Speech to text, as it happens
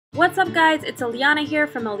What's up guys, it's Eliana here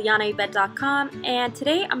from elianaibet.com, and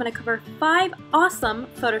today I'm going to cover 5 awesome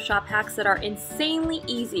Photoshop hacks that are insanely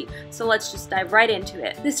easy, so let's just dive right into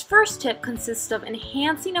it. This first tip consists of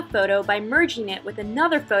enhancing a photo by merging it with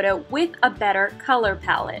another photo with a better color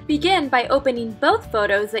palette. Begin by opening both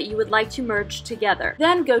photos that you would like to merge together.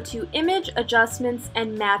 Then go to Image, Adjustments,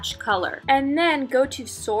 and Match Color. And then go to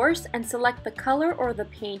Source and select the color or the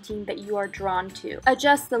painting that you are drawn to.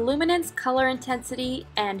 Adjust the luminance, color intensity,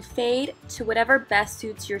 and fade to whatever best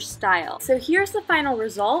suits your style. So here's the final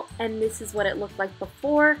result, and this is what it looked like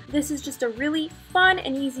before. This is just a really fun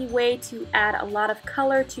and easy way to add a lot of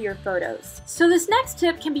color to your photos. So this next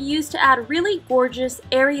tip can be used to add really gorgeous,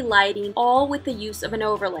 airy lighting, all with the use of an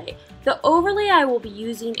overlay. The overlay I will be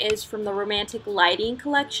using is from the Romantic Lighting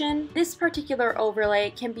collection. This particular overlay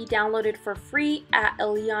can be downloaded for free at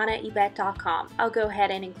elianaibet.com. I'll go ahead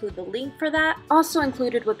and include the link for that. Also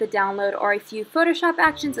included with the download are a few Photoshop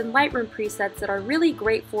actions and Lightroom presets that are really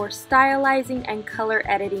great for stylizing and color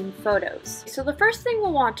editing photos. So the first thing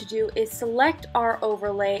we'll want to do is select our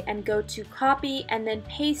overlay and go to Copy and then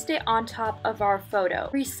paste it on top of our photo.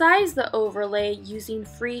 Resize the overlay using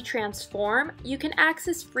Free Transform. You can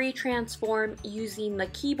access Free Transform using the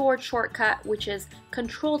keyboard shortcut, which is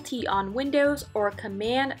Control-T on Windows or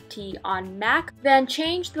Command-T on Mac. Then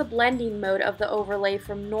change the blending mode of the overlay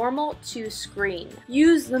from normal to screen.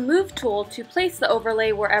 Use the Move tool to place the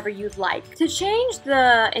overlay wherever you'd like. To change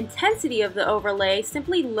the intensity of the overlay,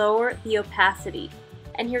 simply lower the opacity.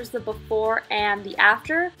 And here's the before and the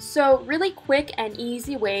after. So really quick and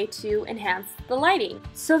easy way to enhance the lighting.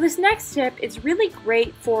 So this next tip is really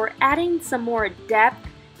great for adding some more depth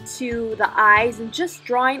to the eyes and just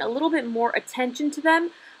drawing a little bit more attention to them,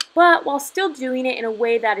 but while still doing it in a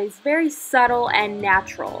way that is very subtle and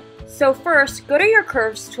natural. So first, go to your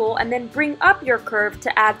curves tool and then bring up your curve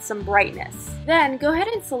to add some brightness. Then go ahead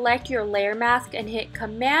and select your layer mask and hit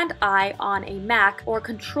Command-I on a Mac or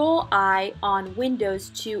Control-I on Windows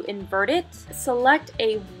to invert it. Select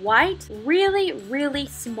a white, really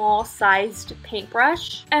small sized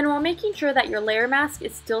paintbrush. And while making sure that your layer mask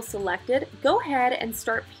is still selected, go ahead and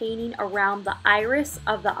start painting around the iris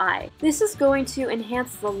of the eye. This is going to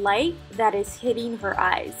enhance the light that is hitting her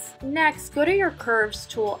eyes. Next, go to your curves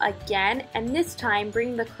tool again, and this time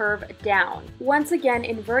bring the curve down. Once again,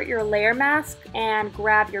 invert your layer mask and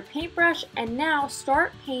grab your paintbrush, and now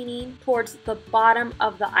start painting towards the bottom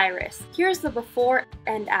of the iris. Here's the before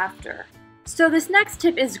and after. So this next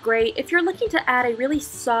tip is great if you're looking to add a really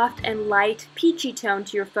soft and light peachy tone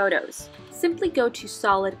to your photos. Simply go to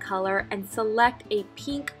Solid Color and select a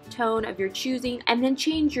pink tone of your choosing, and then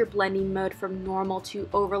change your blending mode from normal to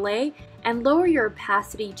overlay and lower your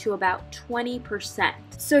opacity to about 20%.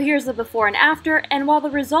 So here's the before and after, and while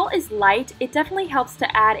the result is light, it definitely helps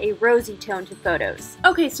to add a rosy tone to photos.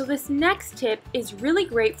 Okay, so this next tip is really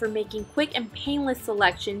great for making quick and painless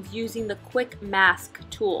selections using the Quick Mask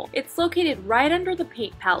tool. It's located right under the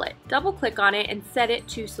paint palette. Double click on it and set it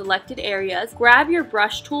to selected areas. Grab your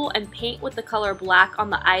brush tool and paint with the color black on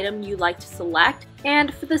the item you like to select.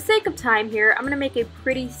 And for the sake of time here, I'm going to make a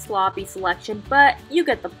pretty sloppy selection, but you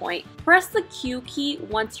get the point. Press the Q key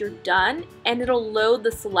once you're done, and it'll load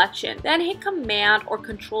the selection. Then hit Command or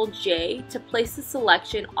Control J to place the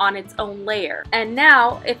selection on its own layer. And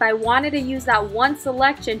now, if I wanted to use that one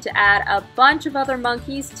selection to add a bunch of other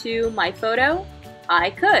monkeys to my photo,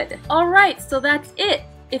 I could. Alright, so that's it.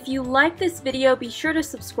 If you like this video, be sure to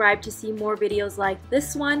subscribe to see more videos like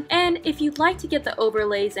this one. And if you'd like to get the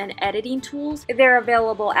overlays and editing tools, they're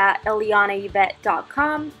available at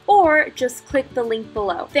elianaibet.com or just click the link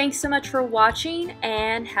below. Thanks so much for watching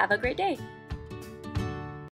and have a great day.